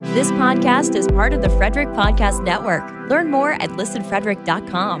This podcast is part of the Frederick Podcast Network. Learn more at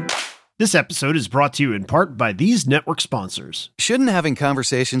listenfrederick.com. This episode is brought to you in part by these network sponsors. Shouldn't having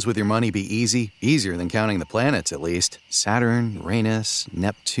conversations with your money be easy? Easier than counting the planets, at least. Saturn, Uranus,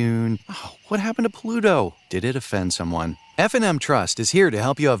 Neptune. Oh, what happened to Pluto? Did it offend someone? F&M Trust is here to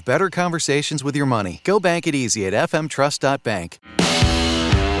help you have better conversations with your money. Go bank it easy at fmtrust.bank.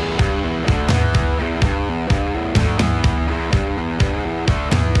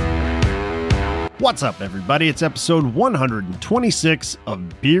 What's up, everybody? It's episode 126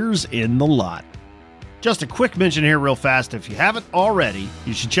 of Beers in the Lot. Just a quick mention here real fast. If you haven't already,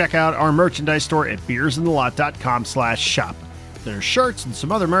 you should check out our merchandise store at beersinthelot.com/shop. There's shirts and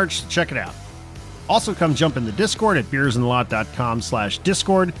some other merch, so check it out. Also, come jump in the Discord at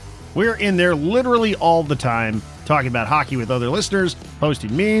beersinthelot.com/discord. We're in there literally all the time, talking about hockey with other listeners,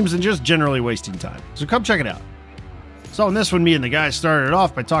 posting memes, and just generally wasting time. So come check it out. So in this one, me and the guys started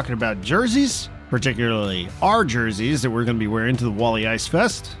off by talking about jerseys, particularly our jerseys that we're going to be wearing to the Wally Ice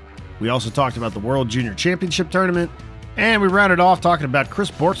Fest. We also talked about the World Junior Championship Tournament, and we rounded off talking about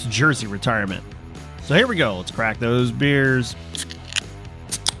Chris Bort's jersey retirement. So here we go. Let's crack those beers.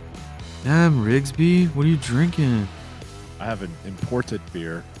 Damn, Rigsby, what are you drinking? I have an imported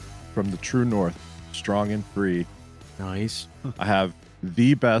beer from the True North, strong and free. Nice. I have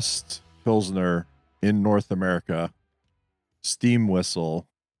the best Pilsner in North America, Steam Whistle.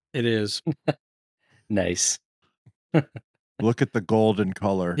 It is. Nice. Look at the golden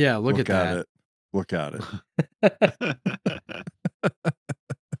color. Yeah, look at that. It. Look at it.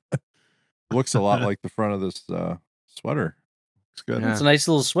 Looks a lot like the front of this sweater. Looks good. Yeah. It's a nice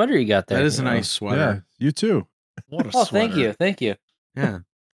little sweater you got there. That is a nice Yeah, sweater. you too. What a Oh, sweater. thank you. Yeah.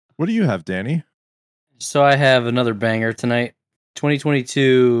 What do you have, Danny? So I have another banger tonight.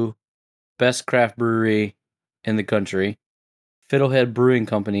 2022 best craft brewery in the country. Fiddlehead Brewing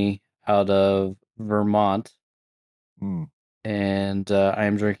Company out of Vermont. Mm. And I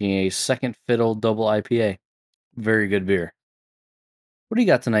am drinking a Second Fiddle Double IPA. Very good beer. What do you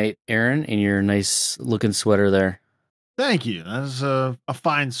got tonight, Aaron, in your nice looking sweater there? Thank you. That is a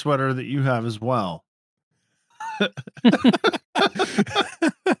fine sweater that you have as well.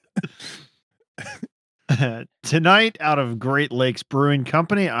 Tonight, out of Great Lakes Brewing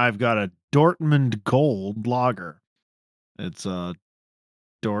Company, I've got a Dortmund Gold Lager. It's a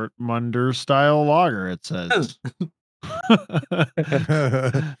Dortmunder style lager, it says.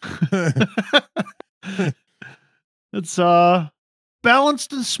 It's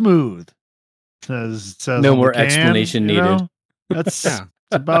balanced and smooth. Says No on more the can, explanation you know? needed. That's Yeah. it's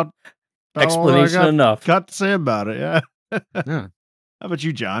about all I Explanation enough. got to say about it. Yeah. Yeah. How about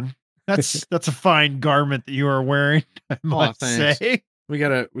you, John? That's a fine garment that you are wearing, I must thanks. say. We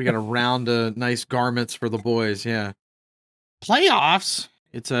got a round of nice garments for the boys, yeah. Playoffs.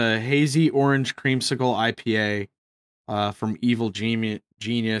 It's a hazy orange creamsicle IPA from Evil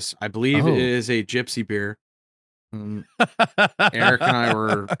Genius. I believe it is a gypsy beer. Eric and I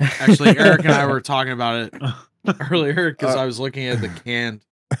were talking about it earlier because I was looking at the can,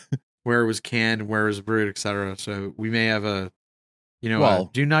 where it was canned, where it was brewed, etc. So we may have a,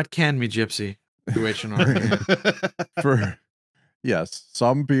 do not can me, gypsy situation. Yes,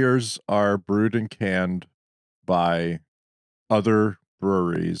 some beers are brewed and canned by other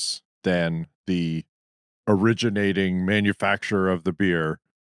breweries than the originating manufacturer of the beer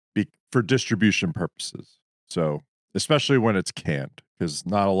for distribution purposes. So, especially when it's canned, because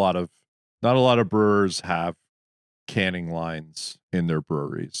not a lot of brewers have canning lines in their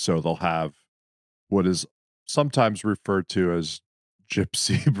breweries. So they'll have what is sometimes referred to as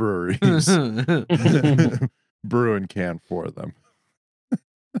gypsy breweries brew and can for them.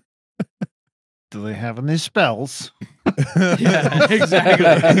 Do they have any spells? Yeah,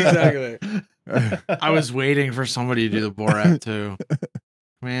 exactly. I was waiting for somebody to do the Borat too.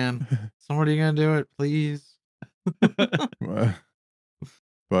 Man, somebody gonna do it, please.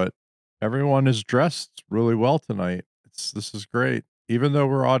 But everyone is dressed really well tonight. This is great, even though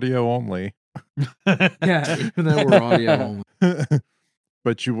we're audio only. Yeah, even though we're audio only.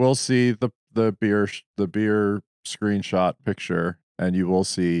 But you will see the beer screenshot picture, and you will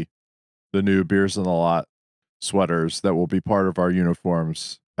see the new Beers in the Lot sweaters that will be part of our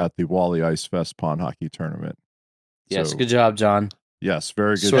uniforms at the Wally Ice Fest Pond Hockey Tournament. Yes, So, good job, John. Yes,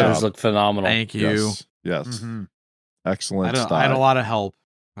 very good Sweaters job. look phenomenal. Thank you. Yes. Mhm. Excellent I had style. a lot of help.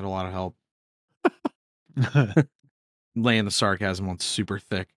 Laying the sarcasm on super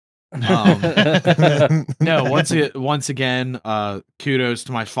thick. No, once again, kudos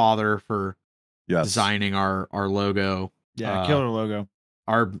to my father for Yes. designing our logo. Yeah, killer logo.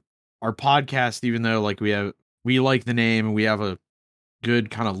 Our podcast, even though like we like the name and we have a good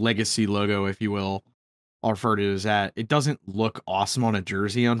kind of legacy logo, if you will. I'll refer to it as that. It doesn't look awesome on a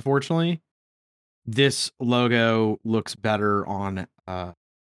jersey, unfortunately. This logo looks better on,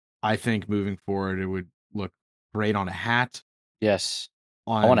 I think moving forward, it would look great on a hat, Yes.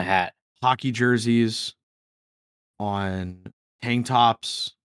 on I want a hat. hockey jerseys, on tank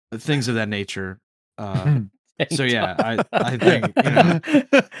tops, things of that nature. So yeah, I think, you know,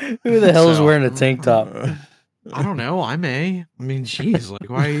 Who the hell is So- wearing a tank top? I don't know. I may. I mean, geez, like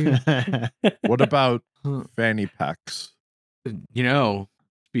why? What about fanny packs? You know,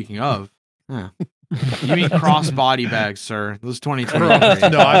 speaking of, huh. You mean crossbody bags, sir? Those 2020.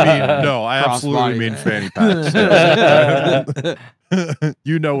 No, I absolutely Crossbody mean bag. fanny packs.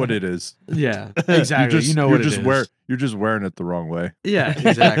 You know what it is. Yeah, exactly. You know what it is. You're just wearing it the wrong way. Yeah,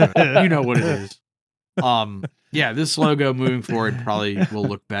 exactly. You know what it is. Yeah, this logo moving forward probably will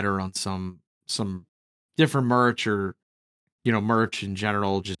look better on some different merch, or merch in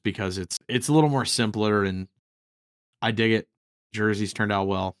general, just because it's a little more simpler, and I dig it. Jerseys turned out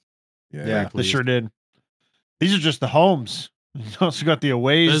well. Yeah, they pleased. sure did. These are just the homes. You also got the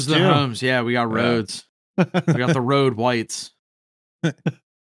aways Those are too. the homes. Yeah, we got roads. We got the road whites.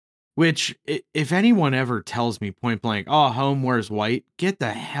 Which, if anyone ever tells me point blank, oh, home wears white, get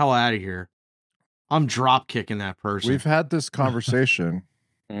the hell out of here. I'm drop kicking that person. We've had this conversation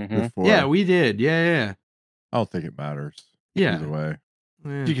Mhm. before. Yeah, we did. Yeah. I don't think it matters. Yeah. Either way.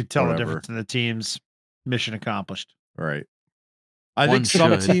 Yeah. You can tell the Whatever. difference in the teams. Mission accomplished. Right. I One think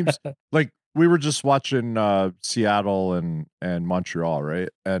some should. teams, like we were just watching Seattle and Montreal, right?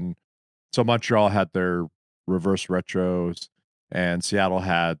 And so Montreal had their reverse retros, and Seattle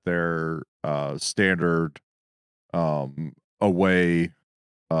had their standard away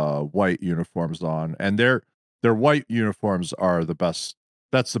white uniforms on, and their white uniforms are the best.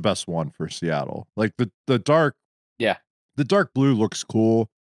 That's the best one for Seattle. Like the dark, the dark blue looks cool,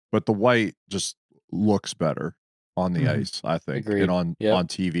 but the white just looks better on the ice, I think, Agreed. and on Yep.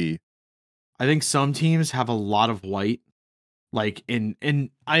 TV. I think some teams have a lot of white. Like, and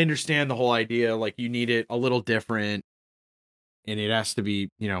I understand the whole idea. Like, you need it a little different, and it has to be,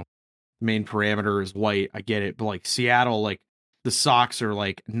 main parameter is white. I get it. But like Seattle, like the socks are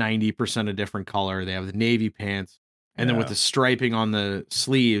like 90% a different color. They have the navy pants. And then with Yeah. the striping on the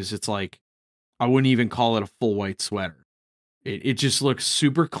sleeves, it's like, I wouldn't even call it a full white sweater. It just looks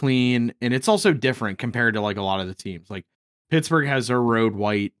super clean. And it's also different compared to like a lot of the teams. Like Pittsburgh has their road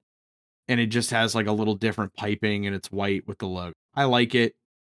white, and it just has like a little different piping, and it's white with the logo. I like it.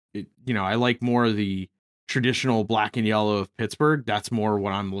 I like more of the traditional black and yellow of Pittsburgh. That's more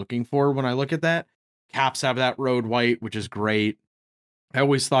what I'm looking for when I look at that. Caps have that road white, which is great. I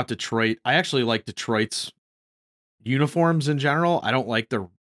always thought Detroit, I actually like Detroit's uniforms in general. I don't like their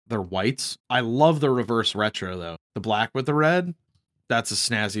whites. I love the reverse retro though. The black with the red, that's a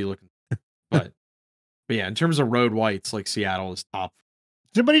snazzy looking. But yeah, in terms of road whites, like Seattle is top.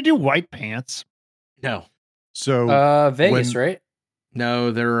 Does anybody do white pants? No, So Vegas, when- right?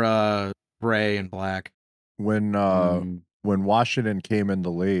 no, they're gray and black. when Washington came in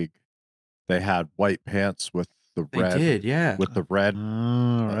the league, they had white pants with the They red did, yeah. with the red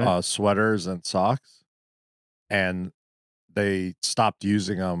Right. sweaters and socks, and they stopped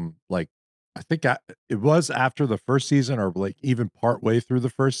using them. Like I think it was after the first season, or like even part way through the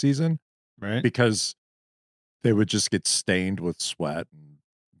first season, Right. because they would just get stained with sweat and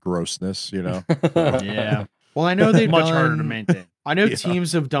grossness. Yeah. Well, I know they've Much done, harder to maintain. I know Yeah.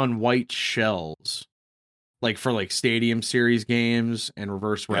 teams have done white shells, like for like stadium series games and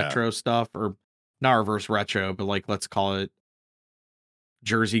reverse Yeah. retro stuff, or not reverse retro, but like let's call it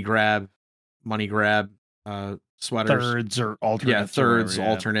jersey grab, money grab, sweaters. Thirds or alternates. Yeah, or thirds, whatever, yeah.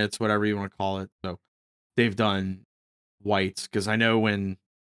 alternates, whatever you want to call it. So they've done whites, because I know when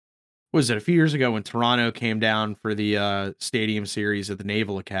was it a few years ago when Toronto came down for the stadium series at the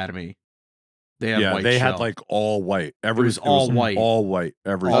Naval Academy. They had Yeah, white they shell. had like all white. It was all white. All white.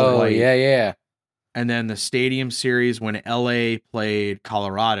 Everything. All Oh, white. yeah. And then the stadium series when LA played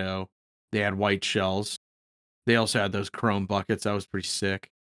Colorado, they had white shells. They also had those chrome buckets. That was pretty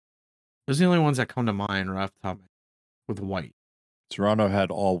sick. Those are the only ones that come to mind right off the top of my head with white. Toronto had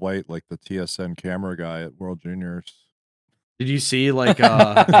all white, like the TSN camera guy at World Juniors. Did you see like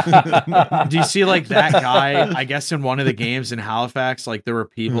do you see like that guy, I guess in one of the games in Halifax, like there were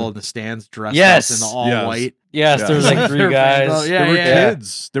people in the stands dressed Yes. up in the all Yes. white. Yes, there was like three They're guys. rainbow. Yeah, There were yeah.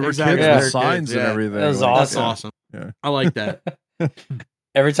 kids. There were Exactly. kids Yeah. with They're signs kids, and yeah. everything. That was like, That's awesome. awesome. Yeah. I like that.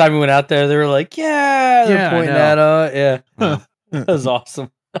 Every time we went out there, they were like, "Yeah," they're Yeah, I pointing know. at us. Yeah, Wow. that was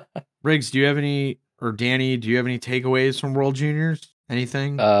awesome. Riggs, do you have any, or Danny, do you have any takeaways from World Juniors?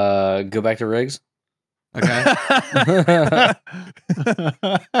 Anything? Go back to Riggs. Okay.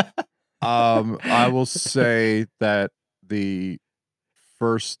 I will say that the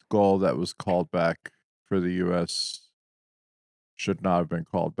first goal that was called back for the U.S. should not have been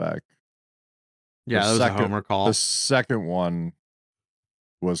called back. Yeah, that was a homer call. The second one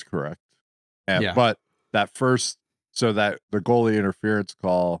was correct. Yeah. But that first, so that the goalie interference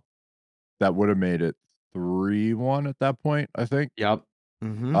call, that would have made it 3-1 at that point, I think. Yep.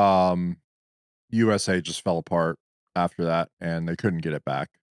 Mm-hmm. USA just fell apart after that, and they couldn't get it back.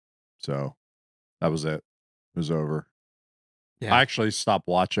 So that was it. It was over. Yeah. I actually stopped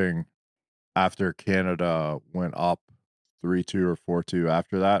watching after Canada went up 3-2 or 4-2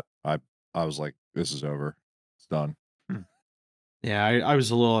 after that. I was like, this is over. It's done. Yeah, I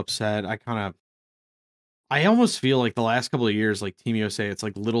was a little upset. I almost feel like the last couple of years, like Team USA, it's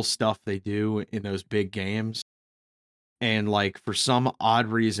like little stuff they do in those big games. And like for some odd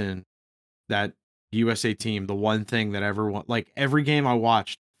reason, that USA team, the one thing that everyone, like every game I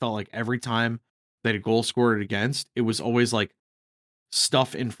watched, felt like every time that a goal scored against, it was always like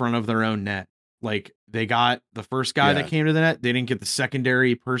stuff in front of their own net. Like they got the first guy that came to the net, they didn't get the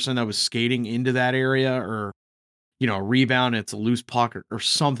secondary person that was skating into that area, or a rebound, it's a loose puck or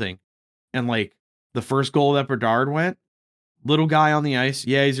something. And like the first goal that Bedard went, little guy on the ice.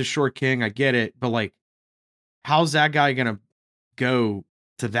 Yeah, he's a short king. I get it. But like, how's that guy going to go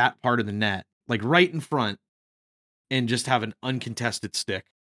to that part of the net, like right in front, and just have an uncontested stick?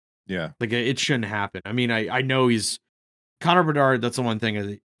 Yeah. Like it shouldn't happen. I mean, I know he's Connor Bedard. That's the one thing of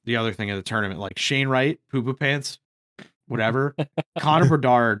the other thing of the tournament, like Shane Wright, poo-poo pants, whatever. Connor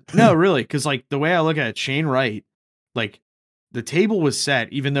Bedard. No, really. Cause like the way I look at it, Shane Wright, like the table was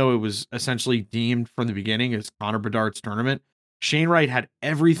set, even though it was essentially deemed from the beginning as Connor Bedard's tournament. Shane Wright had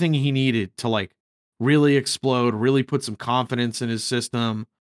everything he needed to like really explode, really put some confidence in his system.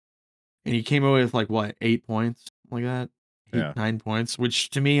 And he came away with like what, 8 points, like that, 9 points, which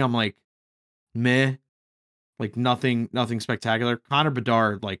to me, I'm like, meh, like nothing spectacular. Connor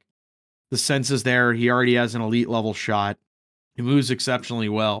Bedard, like the sense is there. He already has an elite level shot. He moves exceptionally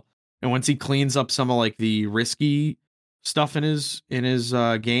well. And once he cleans up some of like the risky stuff in his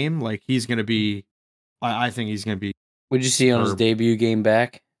game, like he's going to be, I think he's going to be. What'd you see on his debut game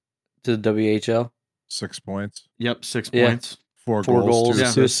back to the WHL? 6 points. Yep. 6 points. 4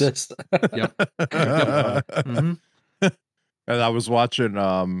 goals, 2 assists. Yep. Mm-hmm. And I was watching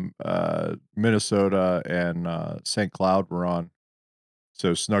Minnesota and St. Cloud were on.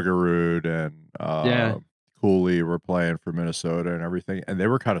 So Snuggerud and Cooley were playing for Minnesota and everything, and they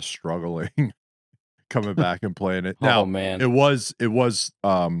were kind of struggling coming back and playing it. Now, man, it was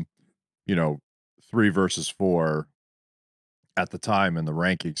 3 versus 4 at the time in the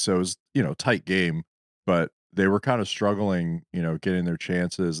rankings, so it was tight game, but they were kind of struggling, getting their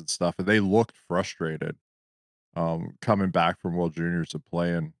chances and stuff, and they looked frustrated coming back from World Juniors and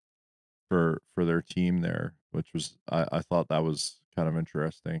playing for their team there, which was I thought that was kind of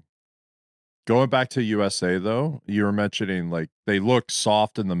interesting. Going back to USA though, you were mentioning like they looked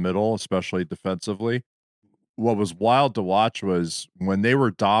soft in the middle, especially defensively. What was wild to watch was when they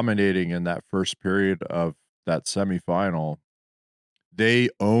were dominating in that first period of that semifinal, they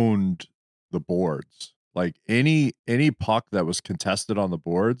owned the boards. Like any puck that was contested on the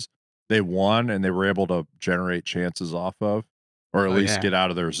boards, they won, and they were able to generate chances off of, or at least get out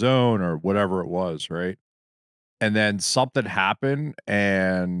of their zone or whatever it was, right? And then something happened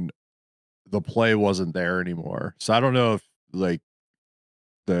and the play wasn't there anymore. So I don't know if like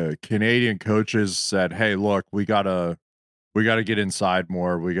the Canadian coaches said, "Hey, look, we gotta get inside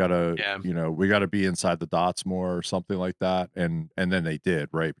more. We gotta, we gotta be inside the dots more," or something like that. And then they did,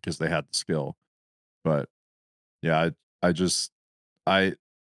 right? Because they had the skill. But yeah,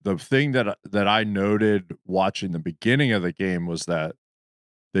 the thing that I noted watching the beginning of the game was that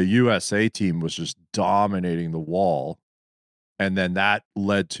the USA team was just dominating the wall, and then that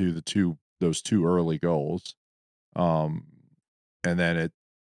led to those two early goals. And then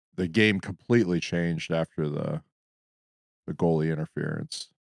the game completely changed after the goalie interference.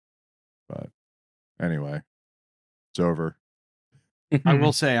 But anyway, it's over. I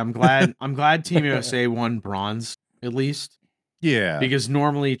will say I'm glad Team USA won bronze at least. Yeah. Because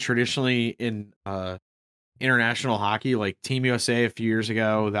normally, traditionally in international hockey, like Team USA a few years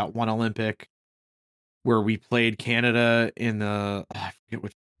ago, that one Olympic where we played Canada in the, I forget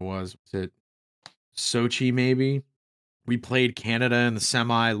which it was it Sochi maybe? We played Canada in the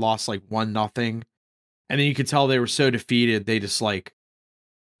semi, lost like 1-0. And then you could tell they were so defeated, they just like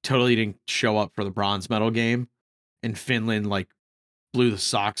totally didn't show up for the bronze medal game. And Finland like blew the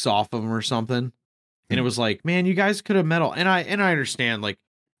socks off of them or something. And it was like, man, you guys could have medal. And I understand like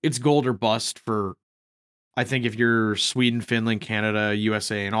it's gold or bust for I think if you're Sweden, Finland, Canada,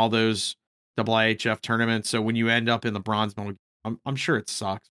 USA, and all those IIHF tournaments, so when you end up in the bronze medal, I'm sure it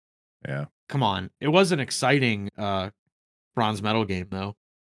sucks. Yeah. Come on, it was an exciting bronze medal game though.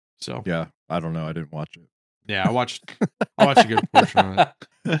 So Yeah. I don't know. I didn't watch it. yeah, I watched a good portion of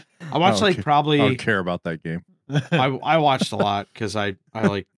it. I watched I probably don't care about that game. I watched a lot because I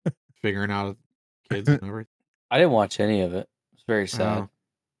like figuring out kids and everything. I didn't watch any of it. It's very sad.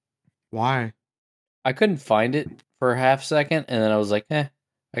 Why? I couldn't find it for a half second, and then I was like, I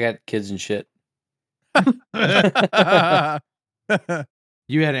got kids and shit.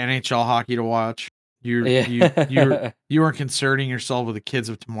 You had NHL hockey to watch. You weren't concerning yourself with the kids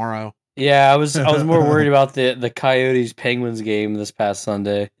of tomorrow. Yeah, I was more worried about the Coyotes Penguins game this past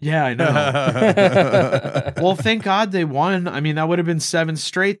Sunday. Yeah, I know. Well, thank God they won. I mean, that would have been 7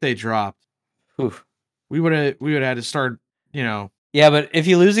 straight they dropped. Oof. We would have had to start, Yeah, but if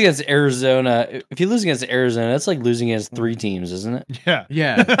you lose against Arizona, that's like losing against 3 teams, isn't it? Yeah.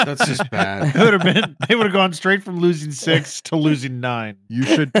 Yeah, that's just bad. They would have gone straight from losing 6 to losing 9. You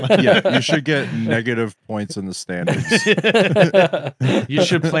should get negative points in the standings. You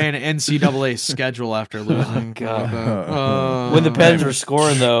should play an NCAA schedule after losing. Oh, God. When the Pens were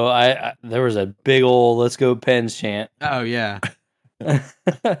scoring, though, there was a big old "Let's go Pens" chant. Oh yeah.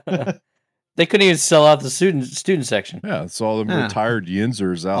 They couldn't even sell out the student section. Yeah, it's all the retired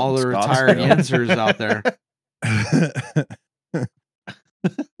Yinzers out. All in the retired Scottsdale. Yinzers out there.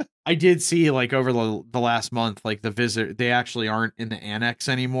 I did see like over the last month, like the visit, they actually aren't in the annex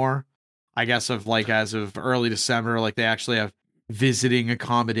anymore. I guess as of early December, like they actually have visiting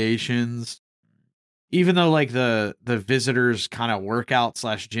accommodations. Even though like the visitors kind of workout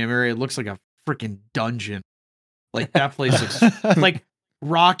 / gym area, it looks like a freaking dungeon. Like that place looks like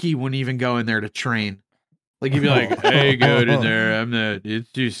Rocky wouldn't even go in there to train. Like he'd be like, "Hey, go in there.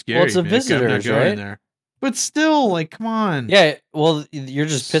 It's too scary. Well, it's a Mick. visitors, I'm not going right? in there." But still, like, come on. Yeah, well, you're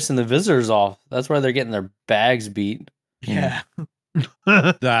just pissing the visitors off. That's why they're getting their bags beat. Yeah.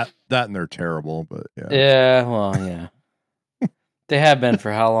 that and they're terrible, but yeah. Yeah, well, yeah. They have been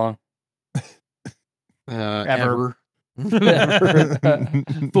for how long? Ever. Ever.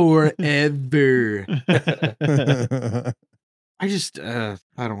 Forever. I just I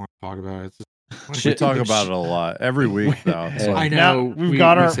don't want to talk about it. We talk about it a lot every week though. It's Yeah. like, I Now know we've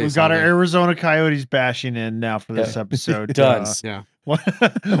got our something. Arizona Coyotes bashing in now for this episode. Done. Yeah. What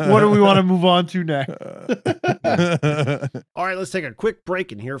do we want to move on to next? All right, let's take a quick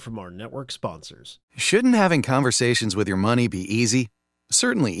break and hear from our network sponsors. Shouldn't having conversations with your money be easy?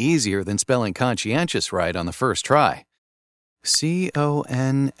 Certainly easier than spelling conscientious right on the first try. CONSH.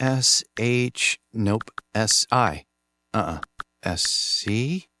 Nope. SI.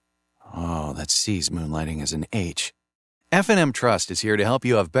 SC? Oh, that C's moonlighting as an H. F&M Trust is here to help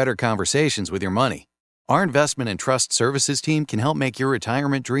you have better conversations with your money. Our investment and trust services team can help make your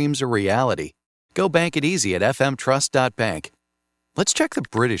retirement dreams a reality. Go bank it easy at fmtrust.bank. Let's check the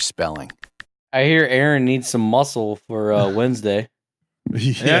British spelling. I hear Aaron needs some muscle for Wednesday.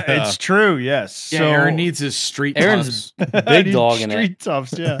 Yeah, it's true. Yes. Yeah, so Aaron needs his street Aaron's toughs. big dog in it. street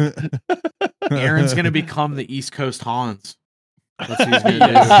toughs. Yeah. Aaron's gonna become the East Coast Hans. That's what he's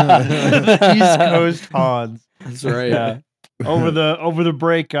gonna do. East Coast Hans. That's right. Yeah. Over the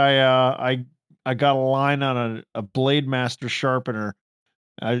break, I got a line on a Blade Master sharpener.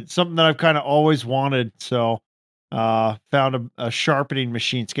 Something that I've kind of always wanted. So found a sharpening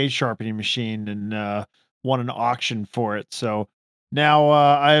machine, skate sharpening machine, and won an auction for it. So now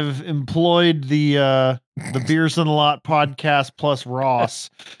I've employed the Beers on the Lot podcast plus Ross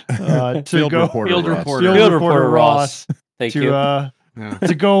to Field go reporter Field Ross. reporter. Field reporter Ross Thank you. to Yeah.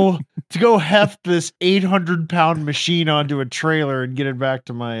 to go heft this 800-pound machine onto a trailer and get it back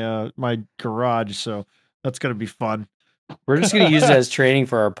to my my garage. So that's gonna be fun. We're just going to use it as training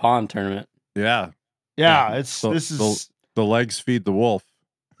for our pond tournament. Yeah. Yeah, it's So- this is The legs feed the wolf.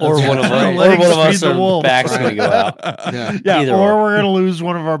 Or That's one of right. us, Legs or one of feed us, the our wolf. back's going to go out. Yeah. yeah, either or or. we're gonna lose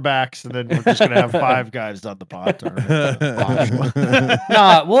one of our backs, and then we're just gonna have 5 guys on the pod tournament.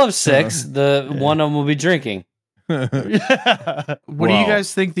 Nah, we'll have 6. The one of them will be drinking. Yeah. What do you Well.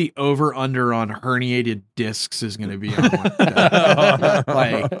 guys think the over under on herniated discs is going to be on one?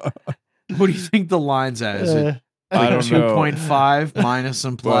 Like, what do you think the line's at? Is it I like don't know. 2.5 minus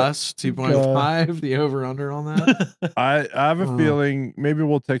some plus 2.5? The over under on that? I have a Oh. feeling maybe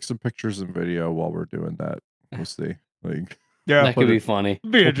we'll take some pictures and video while we're doing that. We'll see. Like Yeah, That could be funny.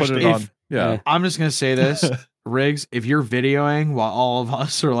 be we'll put it interesting. on. Yeah. I'm just going to say this, Riggs, if you're videoing while all of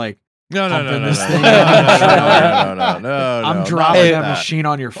us are like No, pumping this thing. no. I'm not dropping like that that. machine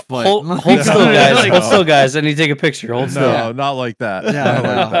on your foot. Hold still, guys. Hold still, guys. I need to take a picture. Hold still. No, not like that. Yeah, not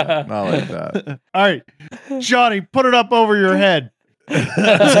no. like that. Not like that. All right, Johnny, put it up over your head.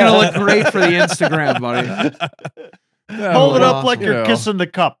 It's gonna look great for the Instagram, buddy. Yeah, Hold it well, up like you you're know, kissing the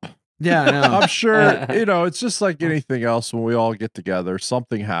cup. Yeah, I know. I'm sure, it's just like anything else when we all get together,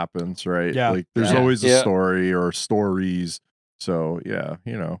 something happens, right? Yeah. Like there's Yeah. always a Yeah. story or stories. So yeah,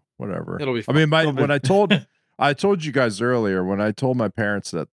 whatever. It'll be I fun. mean, It'll be- when I told you guys earlier, when I told my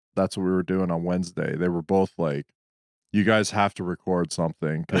parents that that's what we were doing on Wednesday, they were both like, "You guys have to record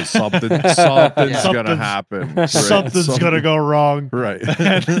something because something's gonna Something's- happen. Right? Something's gonna go wrong. Right.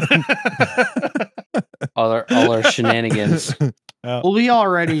 All our shenanigans. Well, we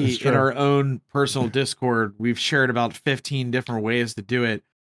already, That's true. in our own personal Discord, we've shared about 15 different ways to do it.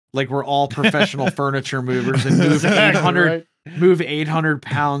 Like we're all professional furniture movers and move Exactly, 800 right? move 800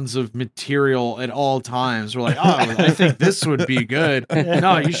 pounds of material at all times. We're like, oh, I think this would be good.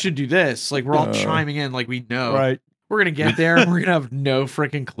 No, you should do this. Like we're all chiming in, like we know. Right. We're gonna get there and we're gonna have no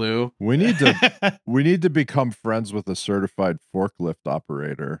freaking clue. we need to become friends with a certified forklift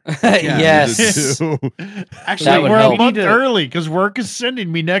operator. Yes. Actually, That would We're help. a month early because work is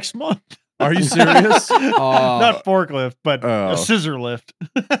sending me next month. Are you serious? Not forklift, but Oh. a scissor lift.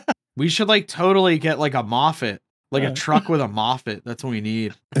 we should like totally get like a Moffat, like a truck with a Moffat. That's what we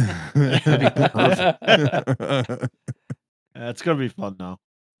need. It's gonna be fun though.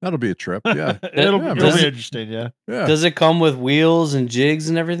 That'll be a trip. Yeah. It'll Yeah, be man. interesting. Yeah. Yeah. Does it come with wheels and jigs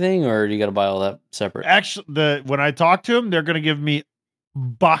and everything, or do you got to buy all that separate? Actually, when I talk to them, they're gonna give me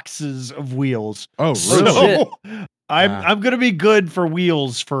boxes of wheels. Oh, really? So shit. I'm gonna be good for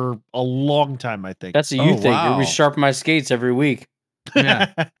wheels for a long time. I think. That's what Oh, you think. wow. We sharpen my skates every week.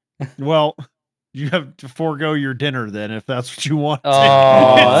 Yeah. Well, you have to forego your dinner then if that's what you want.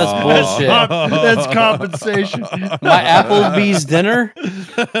 Oh, that's bullshit. That's compensation. My Applebee's dinner.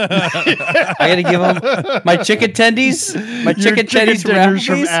 I got to give them my chicken tendies. My Your chicken tendies from dinners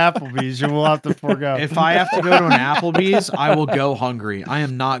from Applebee's. Applebee's. You will have to forego. If I have to go to an Applebee's, I will go hungry. I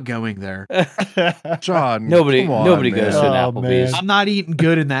am not going there. John. Nobody come on, goes to an Oh, Applebee's. I'm not eating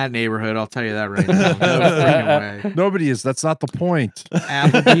good in that neighborhood. I'll tell you that right now. No freaking way. Nobody is. That's not the point.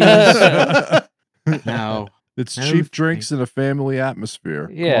 Applebee's. No. It's No cheap drinks in a family atmosphere.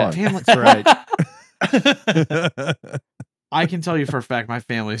 Come Yeah. on. Family, right. I can tell you for a fact my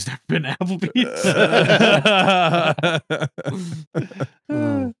family's never been to Applebee's.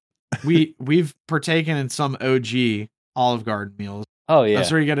 We've partaken in some OG Olive Garden meals. Oh yeah.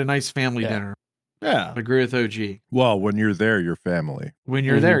 That's where you get a nice family Yeah. dinner. Yeah. I agree with OG. Well, when you're there, your family. When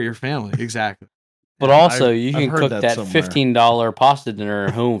you're there, your family. Exactly. But also, I've- you I've can heard cook that that somewhere. $15 pasta dinner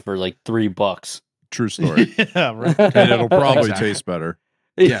at home for like $3. True story. Yeah, right. And it'll probably Exactly. taste better.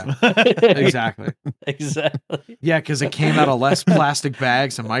 Yeah. Exactly. Exactly. Yeah, because it came out of less plastic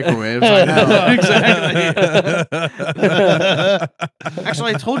bags and microwaves. I know. Exactly.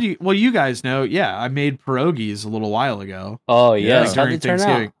 Actually, I told you. Well, you guys know. Yeah, I made pierogies a little while ago. Oh Yeah. yes. How during did it turn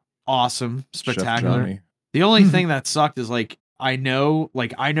Thanksgiving. out? Awesome, Chef spectacular. Johnny. The only thing that sucked is like I know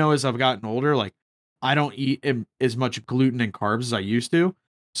as I've gotten older, like I don't eat as much gluten and carbs as I used to.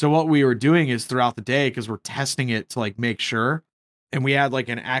 So what we were doing is throughout the day, because we're testing it to like make sure, and we had like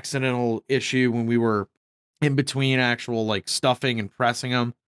an accidental issue when we were in between actual like stuffing and pressing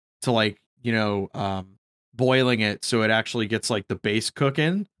them to like boiling it so it actually gets like the base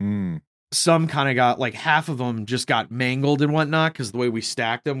cooking. Mm. Some kind of got like half of them just got mangled and whatnot because the way we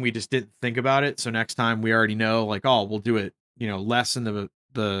stacked them, we just didn't think about it. So next time we already know, like, oh, we'll do it, less in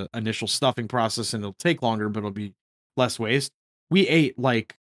the initial stuffing process and it'll take longer, but it'll be less waste. We ate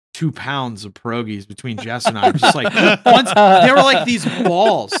like 2 pounds of pierogies between Jess and I. Just like once they were like these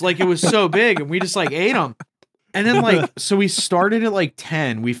balls, like it was so big, and we just like ate them. And then like so we started at like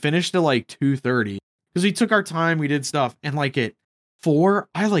 10, we finished at like 2:30 because we took our time, we did stuff, and like at 4,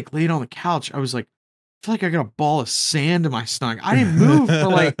 I like laid on the couch. I was like, I feel like I got a ball of sand in my stomach. I didn't move for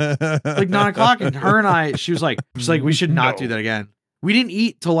like 9 o'clock. And her and I, she's like, we should not do that again. We didn't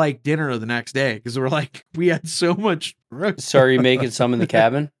eat till like dinner the next day because we're like, we had so much roast. So are you making some in the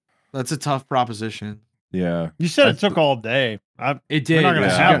cabin? That's a tough proposition. Yeah. You said it took all day. It did. We're not gonna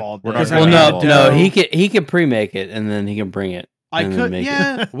Yeah. have all day. We're not Because gonna I Well, mean, no, dough. he can pre-make it and then he can bring it. I and then could, make it.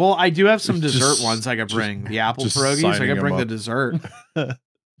 yeah. Well, I do have some Just- dessert ones I could bring. The apple just pierogies, I signing could bring them the up. dessert. It's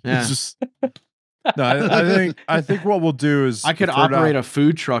Yeah. just no, I think what we'll do is I could for now- operate a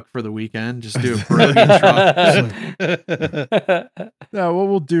food truck for the weekend. Just do a pierogi truck. No, what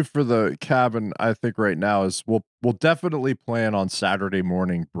we'll do for the cabin, I think right now is we'll definitely plan on Saturday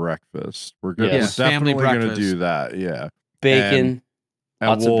morning breakfast. We're good. Yes. We're Family definitely going to breakfast. do that. Yeah. Bacon.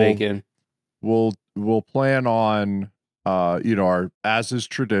 Lots of bacon. We'll plan on our, as is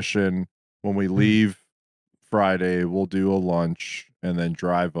tradition, when we leave Friday, we'll do a lunch and then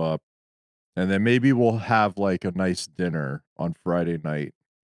drive up, and then maybe we'll have like a nice dinner on Friday night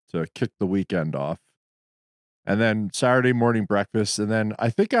to kick the weekend off, and then Saturday morning breakfast, and then I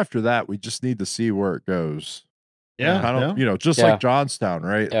think after that we just need to see where it goes. Yeah, I don't, just Yeah. like Johnstown,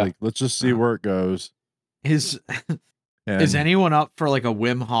 right? Yeah. Like, let's just see where it goes. Is And anyone up for like a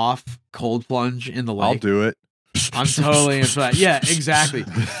Wim Hof cold plunge in the lake? I'll do it. I'm totally into that. Yeah, exactly.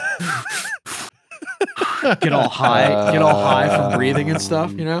 Get all high from breathing and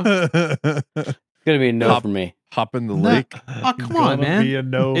stuff, you know? It's gonna be a no for me. Hop in the lake. Oh, come on, man. Be a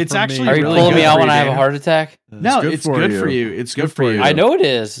no It's for actually Are you really pulling me good out for when you, I have a Dana. heart attack? No, good it's for good you. for you. It's good for you. I know it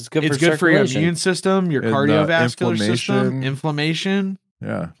is. It's good It's for good for your circulation. immune system, your And, cardiovascular system, inflammation. inflammation,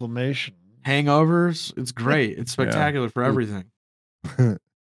 Yeah. inflammation. hangovers. It's great. It's spectacular for everything. That's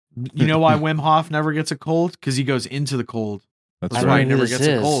You know why Wim Hof never gets a cold? Because he goes into the cold. That's I why he don't know never who this gets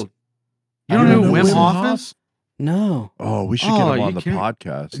a is. cold. I You don't don't know who know Wim Wim Hof Hof? is? No. Oh, we should Oh, get him you on the can't-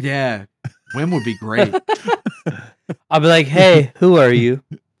 podcast. Yeah. Wim would be great. I'll be like, hey, who are you?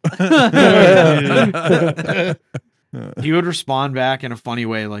 He would respond back in a funny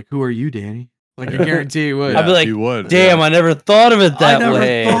way, like, "Who are you, Danny?" Like, I guarantee he would. I'd be like, he would. damn, I never thought of it I that never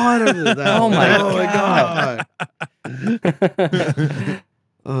way. thought of it that Oh way. my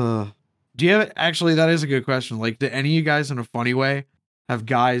God. Do you have actually? That is a good question. Like, do any of you guys, in a funny way, have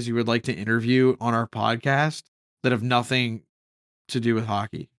guys you would like to interview on our podcast that have nothing to do with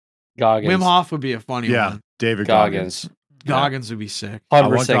hockey? Goggins. Wim Hof would be a funny Yeah, one. David Goggins. Goggins would be sick.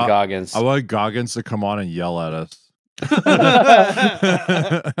 100% Go- Goggins. I want Goggins to come on and yell at us.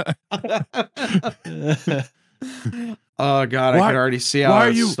 Oh God, I Why- could already see how Why are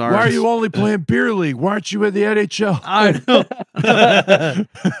it you? starts. Why are you only playing beer league? Why aren't you in the NHL? I know.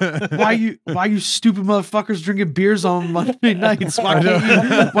 Why you stupid motherfuckers drinking beers on Monday nights?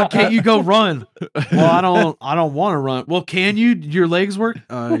 Why can't you go run? Well, I don't want to run. Well, can you? Your legs work?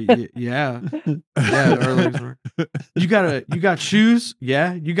 Yeah. Our legs work. You got shoes?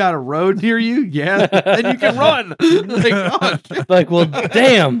 Yeah. You got a road near you? Yeah. Then you can run. Like, oh, shit. Like, well,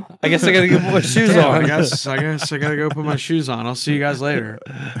 damn. I guess I gotta get my shoes Damn, on. I guess I gotta go put my shoes on. I'll see you guys later.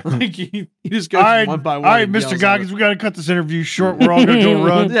 Like you just go All right, one by all one. right, and Mr. yells at Goggins, we got to cut this interview short. We're all going to go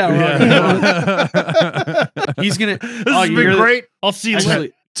run. Yeah, we're all gonna run. He's gonna. This oh, has you been hear great. I'll see you later.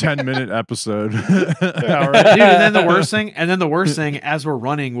 Actually, 10-minute episode. Yeah, all right. dude, and then the worst thing, as we're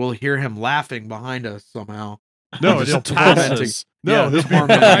running, we'll hear him laughing behind us somehow. No, Just he'll tormenting. pass us. No, Yeah, he'll be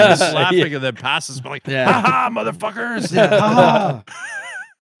tormenting behind us us. laughing and then passes. But like, Yeah. ha ha, motherfuckers. Yeah.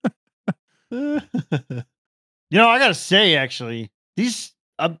 You know, I gotta say, actually, these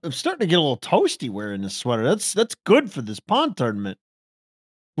I'm starting to get a little toasty wearing this sweater. That's good for this pond tournament.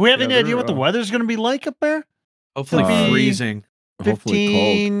 Do we have Yeah, any idea they're, what the weather's going to be like up there? Hopefully Uh, freezing. Hopefully cold.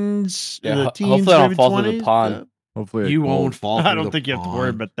 15s, Yeah, teens, hopefully I don't maybe fall through the 20s? pond. Hopefully You cold. won't fall. I through don't the think you have to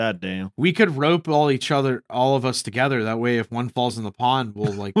worry pond. about that, Dan. We could rope all of us together. That way, if one falls in the pond,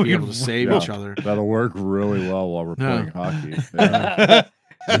 we'll like We be able can- to save yeah. each other. That'll work really well while we're Yeah. playing hockey.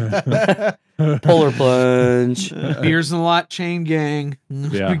 Yeah. Polar plunge. Beers and a lot, chain gang.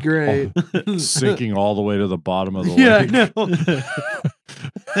 It'd Yeah. be great. Sinking all the way to the bottom of the Yeah, lake. I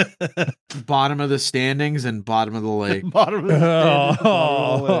know. Bottom of the standings and bottom of the lake. Bottom of the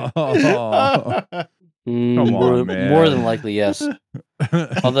Oh. Come on, man. More than likely, yes.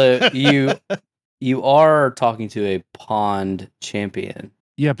 Although you are talking to a pond champion.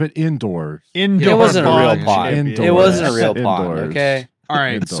 Yeah, but indoors. Indoor It wasn't a real pond pond. champion. It wasn't a real Indoors. pond. Okay. All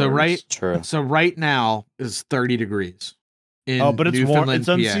right, so Indoors. True. right now is 30 degrees. In Oh, but it's warm. Newfoundland, It's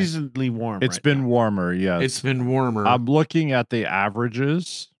PA. unseasonably warm. It's right been now. warmer, yes. It's been warmer. I'm looking at the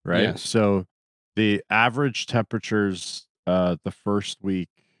averages, right? Yes. So the average temperatures the first week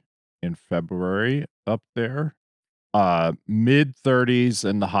in February up there, mid 30s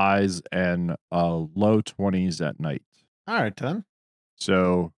in the highs and low 20s at night. All right, then.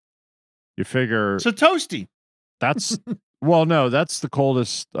 So you figure So toasty. that's well, no, that's the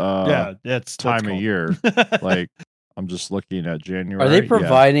coldest Yeah, that's time cold. of year. Like I'm just looking at January. Are they Yeah.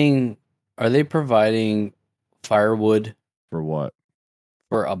 providing? Are they providing firewood For what?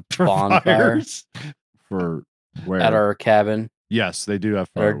 for a For bonfire fires. For where? at our cabin? Yes, they do have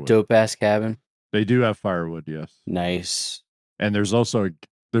At our firewood. dope ass cabin. They do have firewood, yes. Nice. And there's also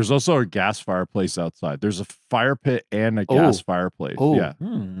a gas fireplace outside. There's a fire pit and a gas fireplace. Oh. Yeah.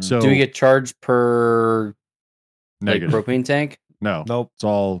 Hmm. So Do we get charged per like negative? propane tank? No. Nope. It's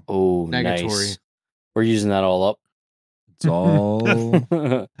all Oh, Negatory. nice. We're using that all up. It's all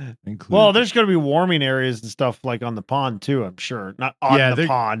included. Well, there's going to be warming areas and stuff like on the pond too. I'm sure, not on the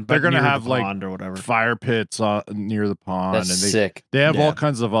pond, but they're going to near have the like pond or whatever. fire pits near the pond, That's and sick. they have Yeah. all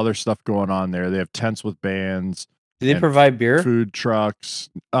kinds of other stuff going on there. They have tents with bands, Do they and provide beer? food trucks.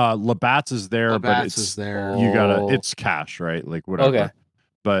 Labatt's is there, but Labatt's it's is there. you gotta Oh. it's cash, right? Like whatever. Okay.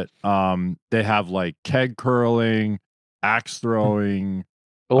 But they have like keg curling, axe throwing.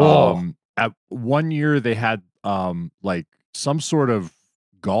 Oh, At 1 year they had like some sort of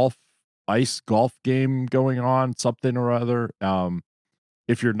ice golf game going on, something or other.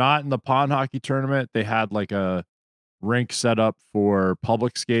 If you're not in the pond hockey tournament, they had like a rink set up for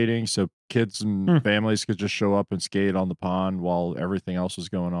public skating, so kids and families could just show up and skate on the pond while everything else was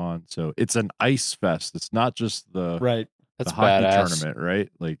going on. So it's an ice fest. It's not just the Right. that's the hockey badass. tournament, right?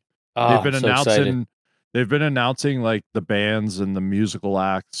 Like Oh, they've been I'm so excited. announcing like the bands and the musical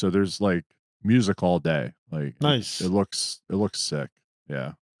acts. So there's like music all day. Like Nice. it looks sick.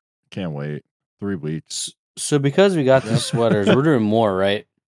 Yeah. Can't wait. 3 weeks. So because we got these sweaters, we're doing more, right?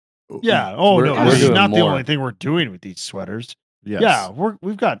 Yeah. Oh We're- no, we're this is doing not the more. only thing we're doing with these sweaters. Yes. Yeah,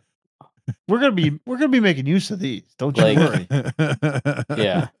 we're gonna be making use of these. Don't you Like- worry.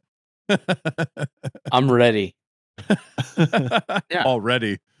 Yeah. I'm ready. Yeah.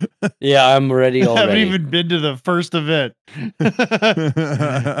 Already. Yeah, I'm ready I haven't already. even been to the first event.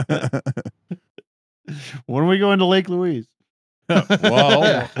 When are we going to Lake Louise?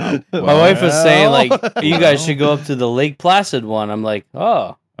 Well, My wife was saying like you guys well. should go up to the Lake Placid one. I'm like,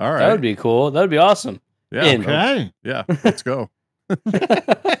 oh, All right. that would be cool. That would be awesome. yeah. in. Okay. Yeah. Let's go.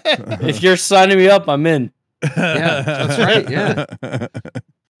 If you're signing me up, I'm in. Yeah, that's right,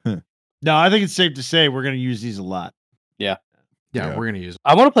 yeah. No, I think it's safe to say we're going to use these a lot. Yeah, Yeah. we're gonna use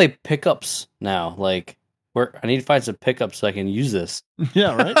I want to play pickups now. Like, I need to find some pickups so I can use this.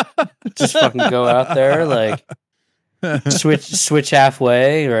 Yeah, right. Just fucking go out there, like switch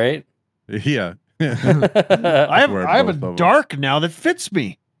halfway, right? Yeah. I have Wear a both of 'em. dark now that fits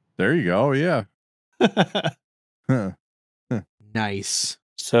me. There you go. Yeah. Huh. nice.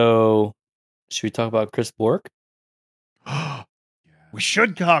 So, should we talk about Chris Bork? We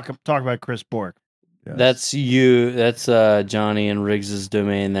should talk about Chris Bork. Yes. That's you. That's Johnny and Riggs's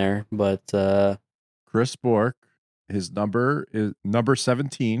domain there. But Chris Bork. His number is number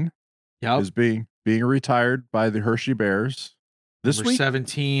 17 Yep. is being retired by the Hershey Bears this Number week.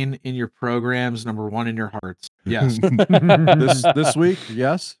 17 in your programs, number 1 in your hearts. Yes. this week,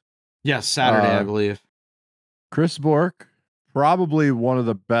 yes. Yes, Saturday, I believe. Chris Bork, probably one of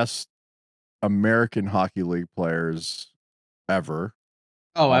the best American Hockey League players ever.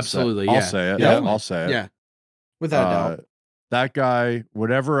 Oh, I'll absolutely. Say, yeah. I'll say it. Yeah. I'll say it. Yeah. Without a doubt. That guy,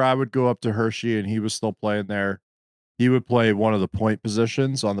 whenever I would go up to Hershey and he was still playing there, he would play one of the point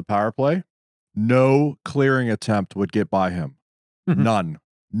positions on the power play. No clearing attempt would get by him. None.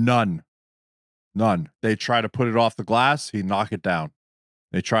 They try to put it off the glass, he'd knock it down.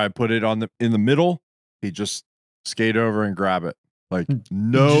 They try to put it in the middle, he just skate over and grab it. Like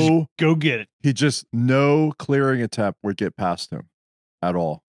no, Go get it. no clearing attempt would get past him at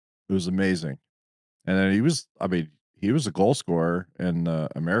all. It was amazing. And then he was a goal scorer in the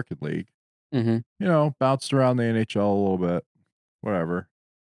American League. mhm. You know, bounced around the NHL a little bit, whatever.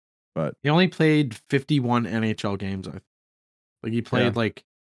 But He only played 51 NHL games. Like he played Yeah. like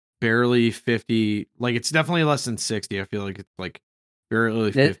barely 50. Like it's definitely less than 60. I feel like it's like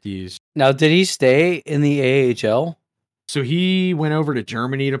barely 50s. Now, did he stay in the AHL? So he went over to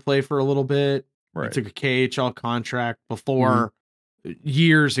Germany to play for a little bit. right. He took a KHL contract before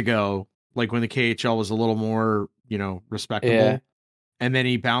years ago, like when the KHL was a little more, respectable. Yeah. And then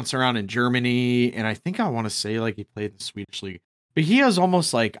he bounced around in Germany, and I think I want to say like he played in the Swedish league. But he has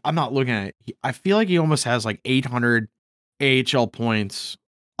almost like, I'm not looking at it. I feel like he almost has like 800 AHL points,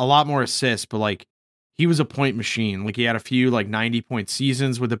 a lot more assists, but like he was a point machine. Like he had a few like 90-point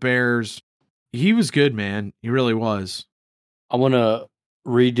seasons with the Bears. He was good, man. He really was. I want to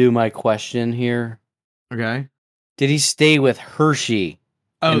redo my question here. Okay. Did he stay with Hershey?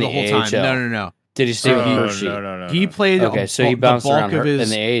 Oh, in the whole time. AHL? No. Did he stay with Oh, Hershey? no. He played. Okay, so he the bounced bulk around of his,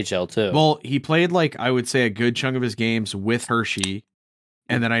 in the AHL too. Well, he played like I would say a good chunk of his games with Hershey,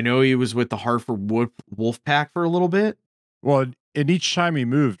 and then I know he was with the Hartford Wolfpack for a little bit. Well, and each time he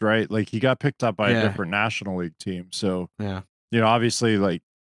moved, right? Like he got picked up by Yeah. a different National League team. So, Yeah. obviously, like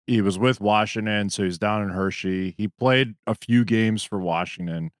he was with Washington, so he's down in Hershey. He played a few games for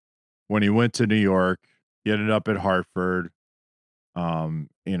Washington. When he went to New York, he ended up at Hartford.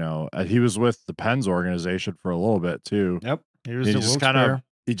 He was with the Pens organization for a little bit too. Yep. Here's He the just Wilkes-Barre.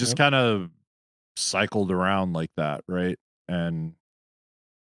 kind of cycled around like that, right? And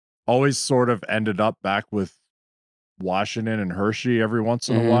always sort of ended up back with Washington and Hershey every once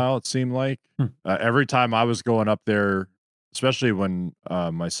in a while. It seemed like every time I was going up there, especially when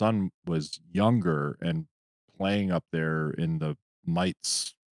my son was younger and playing up there in the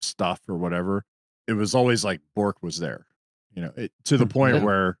mites stuff or whatever, it was always like Bork was there, to the point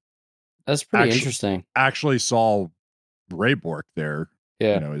where that's pretty interesting. Actually saw Ray Bork there,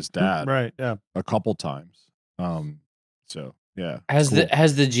 his dad, right? Yeah, a couple times. So yeah, has the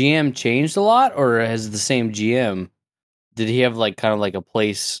GM changed a lot, or has the same GM? Did he have like kind of like a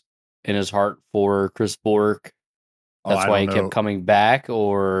place in his heart for Chris Bork? That's why he kept coming back,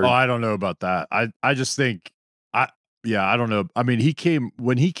 or I don't know about that. I just think I don't know. I mean,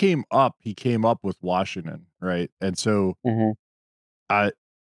 when he came up with Washington, right? And so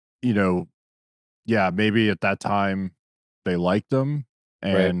maybe at that time they liked him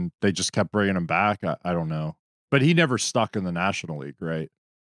and they just kept bringing him back. I don't know, but he never stuck in the National League, right?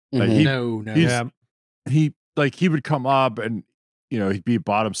 Like No. He would come up and he'd be a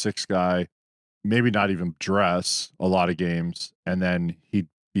bottom 6 guy, maybe not even dress a lot of games, and then he'd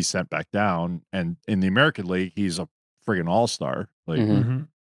be sent back down. And in the American League, he's a friggin' all-star. Like, he's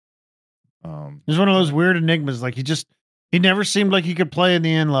one of those weird enigmas. Like he never seemed like he could play in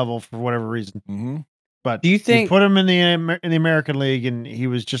the N level for whatever reason. But do you think put him in the American League and he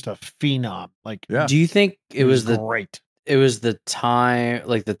was just a phenom? Like, do you think it was great? It was the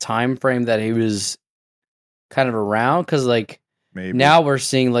time frame that he was kind of around, because like maybe now we're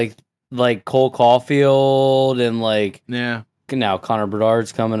seeing like Cole Caulfield and now Connor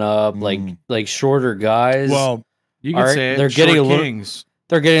Bedard's coming up, like shorter guys. Well, you could say they're getting a little.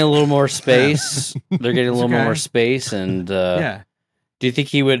 They're getting a little more space. They're getting a little more space, and do you think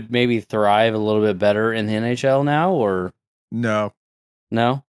he would maybe thrive a little bit better in the NHL now, or no?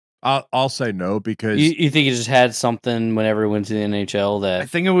 I'll say no, because you think he just had something whenever he went to the NHL that I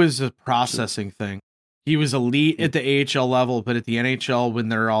think it was a processing thing. He was elite at the AHL level, but at the NHL, when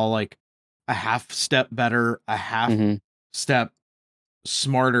they're all like a half step better, a half step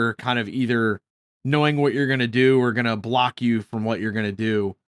smarter, kind of either knowing what you're going to do or going to block you from what you're going to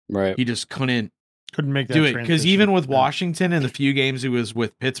do. Right. He just couldn't make that do it. Because even with Yeah. Washington and the few games he was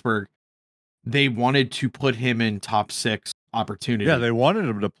with Pittsburgh, they wanted to put him in top 6 opportunity. Yeah, they wanted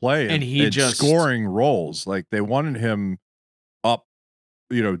him to play and he in just scoring roles. Like they wanted him up,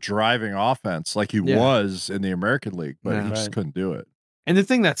 driving offense like he was in the American League, but he just couldn't do it. And the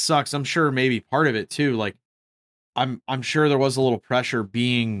thing that sucks, I'm sure maybe part of it too, like I'm sure there was a little pressure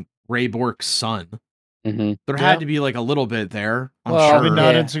being Ray Bork's son. There had to be like a little bit there. I'm sure. Probably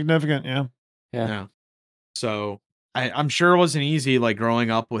not insignificant. Yeah. So I'm sure it wasn't easy, like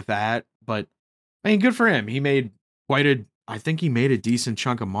growing up with that, but I mean, good for him. He made I think he made a decent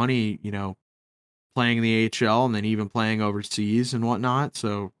chunk of money, playing in the AHL and then even playing overseas and whatnot.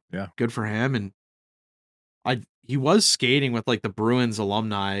 So yeah, good for him. And he was skating with like the Bruins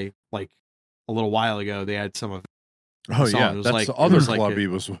alumni like a little while ago. They had some of. Oh yeah, that's the other club he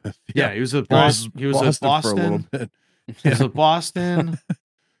was with. Yeah, he was at Boston. He was at Boston for a little bit. He was at Boston,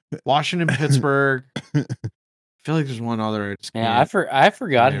 Washington, Pittsburgh. I feel like there's one other. I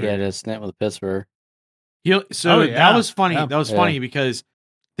forgot he had a stint with Pittsburgh. That was funny. Yeah. That was funny because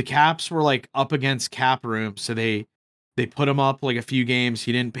the Caps were like up against cap room, so they put him up like a few games.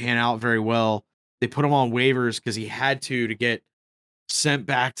 He didn't pan out very well. They put him on waivers because he had to get sent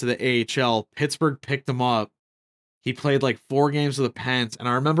back to the AHL. Pittsburgh picked him up. He played like 4 games with the Pens, and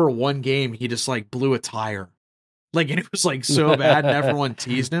I remember one game he just like blew a tire, and it was like so bad, and everyone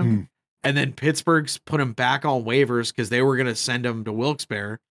teased him. And then Pittsburgh's put him back on waivers because they were gonna send him to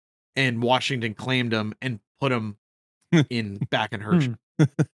Wilkes-Barre, and Washington claimed him and put him back in Hershey,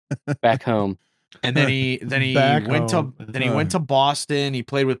 back home. And then he went to Boston. He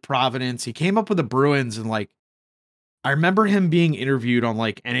played with Providence. He came up with the Bruins, and like I remember him being interviewed on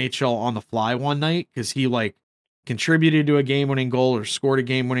like NHL on the Fly one night because he like contributed to a game-winning goal or scored a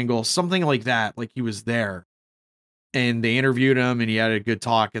game-winning goal, something like that. Like he was there, and they interviewed him, and he had a good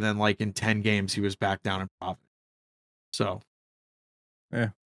talk. And then like in 10 games, he was back down in Providence. So,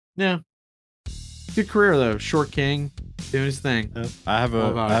 yeah, good career though. Short King doing his thing. I have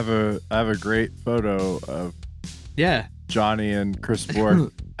a great photo of Johnny and Chris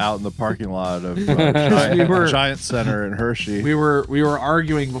Bork out in the parking lot of Giant Center in Hershey. We were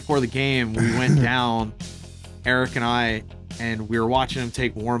arguing before the game. We went down, Eric and I, and we were watching him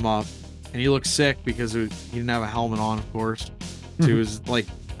take warm up, and he looked sick because he didn't have a helmet on, of course. So he was like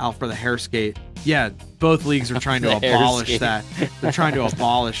out for the hair skate. Yeah, both leagues are trying to abolish that. They're trying to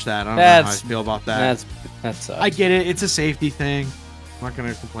abolish that. I don't know how I feel about that. That sucks. I get it. It's a safety thing. I'm not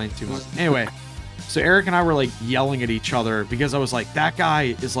going to complain too much. Anyway, So Eric and I were like yelling at each other because I was like, that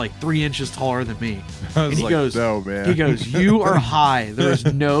guy is like 3 inches taller than me. I was And he like, goes, no, man. He goes, you are high. There is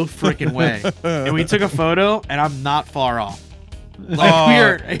no freaking way. And we took a photo, and I'm not far off.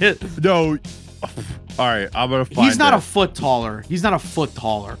 Like we're. No. All right, I'm gonna find. He's not it. a foot taller. He's not a foot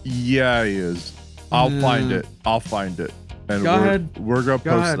taller. Yeah, he is. I'll find it. I'll find it. And Go ahead. We're gonna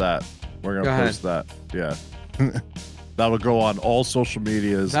Go post ahead. that. We're gonna Go post that. Yeah. That'll go on all social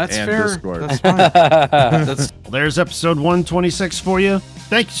medias That's and fair. Discord. That's fine. That's Well, there's episode 126 for you.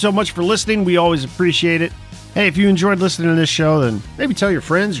 Thank you so much for listening. We always appreciate it. Hey, if you enjoyed listening to this show, then maybe tell your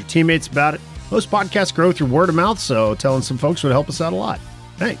friends, your teammates about it. Most podcasts grow through word of mouth, so telling some folks would help us out a lot.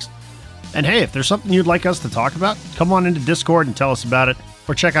 Thanks. And hey, if there's something you'd like us to talk about, come on into Discord and tell us about it,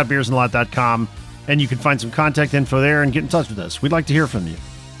 or check out beersandalot.com, and you can find some contact info there and get in touch with us. We'd like to hear from you.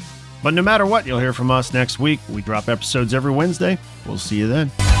 But no matter what, you'll hear from us next week. We drop episodes every Wednesday. We'll see you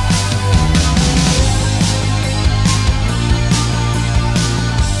then.